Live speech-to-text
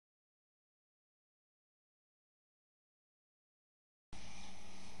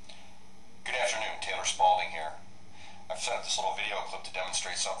I've set up this little video clip to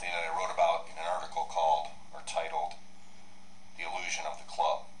demonstrate something that I wrote about in an article called, or titled, The Illusion of the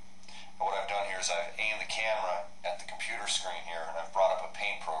Club. And what I've done here is I've aimed the camera at the computer screen here, and I've brought up a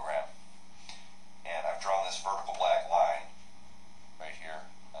paint program. And I've drawn this vertical black line right here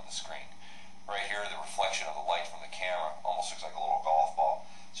on the screen. Right here, the reflection of the light from the camera almost looks like a little golf ball.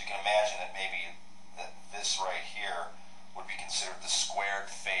 So you can imagine that maybe this right here would be considered the squared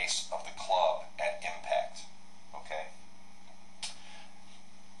face of the club at impact. Okay?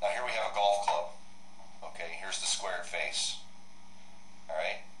 Now here we have a golf club. Okay, here's the squared face.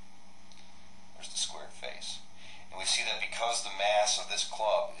 Alright? There's the squared face. And we see that because the mass of this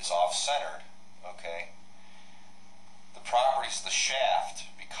club is off-centered, okay, the properties of the shaft,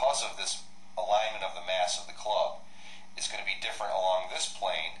 because of this alignment of the mass of the club, is going to be different along this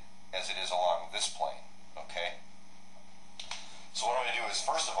plane as it is along this plane. Okay? So what I'm going to do is,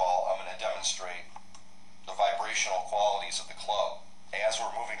 first of all, I'm going to demonstrate the vibrational qualities of the club as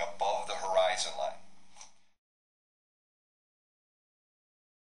we're moving above the horizon line.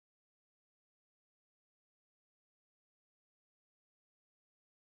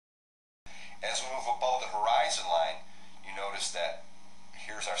 As we move above the horizon line, you notice that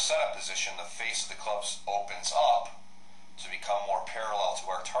here's our setup position. The face of the club opens up to become more parallel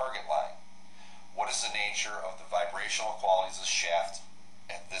to our target line. What is the nature of the vibrational qualities of the shaft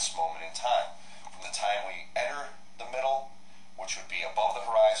at this moment in time? From the time we enter the middle, which would be above the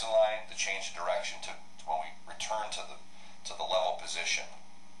horizon line, the change of direction to when we return to the level position,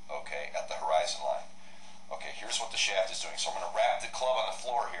 okay, at the horizon line. Okay, here's what the shaft is doing. So I'm going to wrap the club on the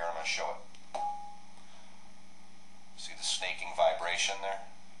floor here, and I'm going to show it. See the snaking vibration there?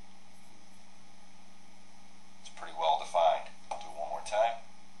 It's pretty well defined. I'll do it one more time.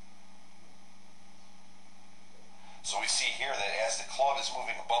 So we see here that as the club is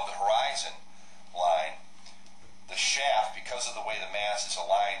moving above the horizon line, the shaft, because of the way the mass is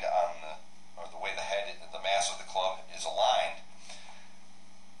aligned on or the way the mass of the club is aligned,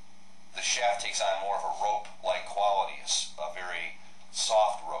 the shaft takes on more of a rope-like quality, a very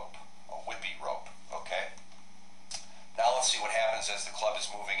soft rope, a whippy rope, okay? Now let's see what happens as the club is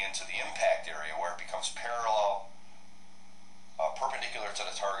moving into the impact area, where it becomes parallel, perpendicular to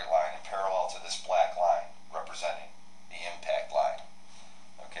the target line and parallel to this black line representing the impact line.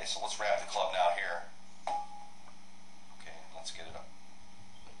 Okay, so let's wrap the club now here. Okay, let's get it up.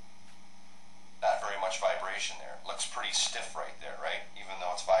 Not very much vibration there. It looks pretty stiff right there, right? Even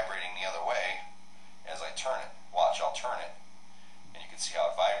though it's vibrating the other way as I turn it. Watch, I'll turn it, and you can see how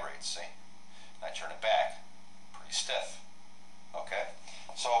it vibrates, see? And I turn it back, pretty stiff. Okay?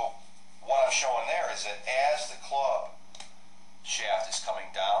 So what I'm showing there is that as the club shaft is coming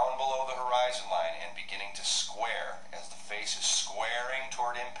down below the horizon line and beginning to square, as the face is squaring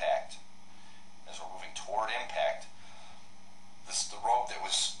toward impact, as we're moving toward impact, the rope that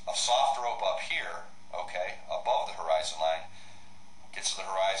was a soft rope up here, okay, above the horizon line, gets to the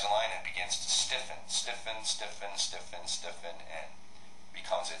horizon line and begins to stiffen, and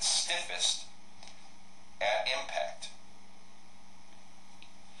becomes its stiffest at impact.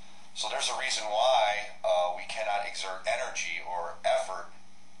 So there's a reason why we cannot exert energy or effort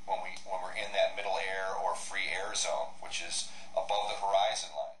when we're in that middle air or free air zone, which is